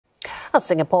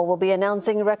Singapore will be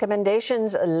announcing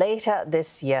recommendations later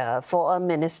this year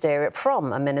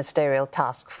from a ministerial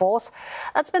task force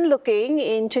that's been looking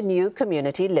into new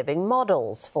community living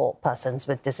models for persons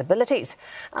with disabilities.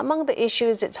 Among the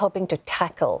issues it's hoping to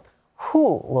tackle,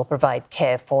 who will provide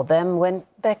care for them when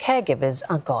their caregivers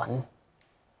are gone?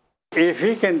 If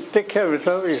he can take care of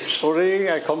himself, it's already,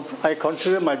 I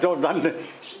consider my job done.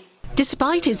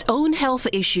 Despite his own health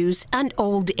issues and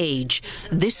old age,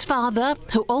 this father,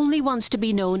 who only wants to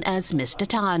be known as Mr.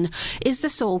 Tan, is the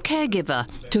sole caregiver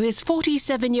to his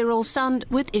 47-year-old son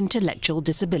with intellectual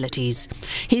disabilities.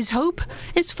 His hope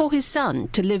is for his son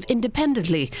to live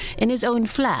independently in his own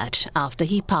flat after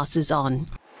he passes on.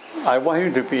 I want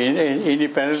him to be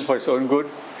independent for his own good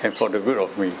and for the good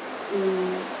of me.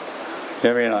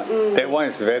 That one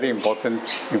is very important,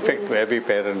 in fact, to every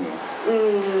parent.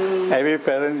 Every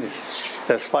parent is,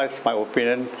 as far as my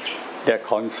opinion, they're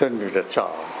concerned with the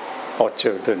child or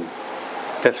children.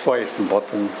 That's why it's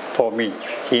important for me.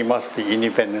 He must be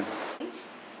independent.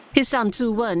 His son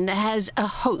Tzu Wen has a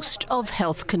host of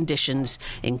health conditions,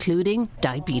 including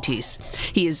diabetes.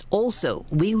 He is also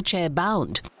wheelchair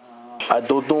bound. I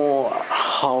don't know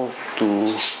how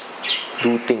to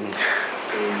do things.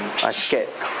 I'm scared.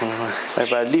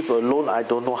 If I live alone, I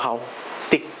don't know how.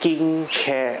 Taking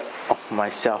care of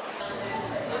myself.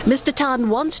 Mr. Tan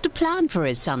wants to plan for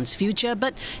his son's future,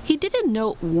 but he didn't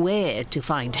know where to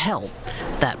find help.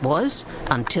 That was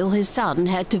until his son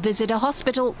had to visit a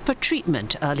hospital for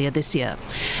treatment earlier this year,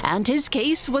 and his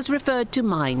case was referred to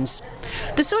Mines.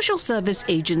 The social service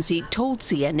agency told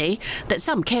CNA that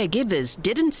some caregivers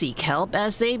didn't seek help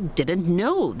as they didn't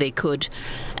know they could,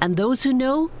 and those who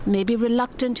know may be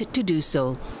reluctant to do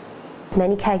so.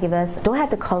 Many caregivers don't have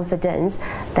the confidence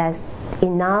there's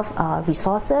enough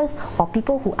resources or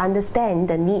people who understand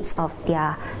the needs of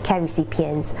their care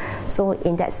recipients. So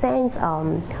in that sense,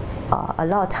 a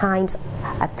lot of times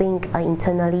I think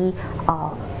internally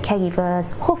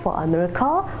caregivers hope for a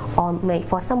miracle or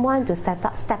for someone to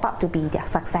step up to be their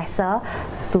successor,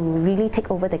 to really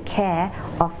take over the care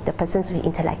of the persons with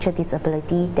intellectual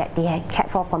disability that they have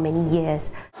cared for many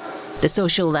years. The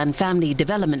Social and Family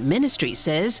Development Ministry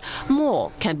says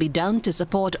more can be done to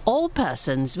support all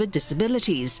persons with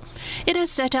disabilities. It has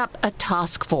set up a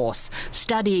task force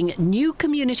studying new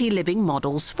community living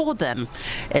models for them.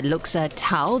 It looks at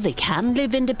how they can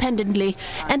live independently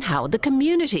and how the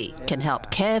community can help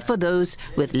care for those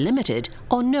with limited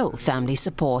or no family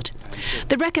support.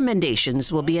 The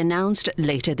recommendations will be announced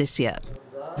later this year.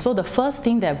 So the first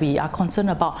thing that we are concerned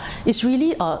about is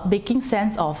really making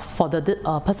sense of, for the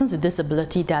persons with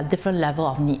disability, there are different level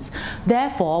of needs.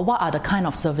 Therefore, what are the kind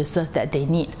of services that they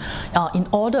need in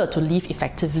order to live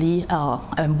effectively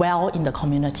and well in the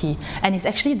community? And it's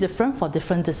actually different for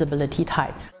different disability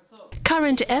type.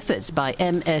 Current efforts by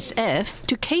MSF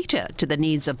to cater to the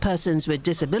needs of persons with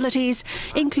disabilities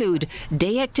include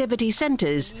day activity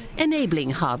centres,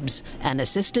 enabling hubs and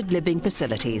assisted living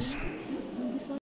facilities.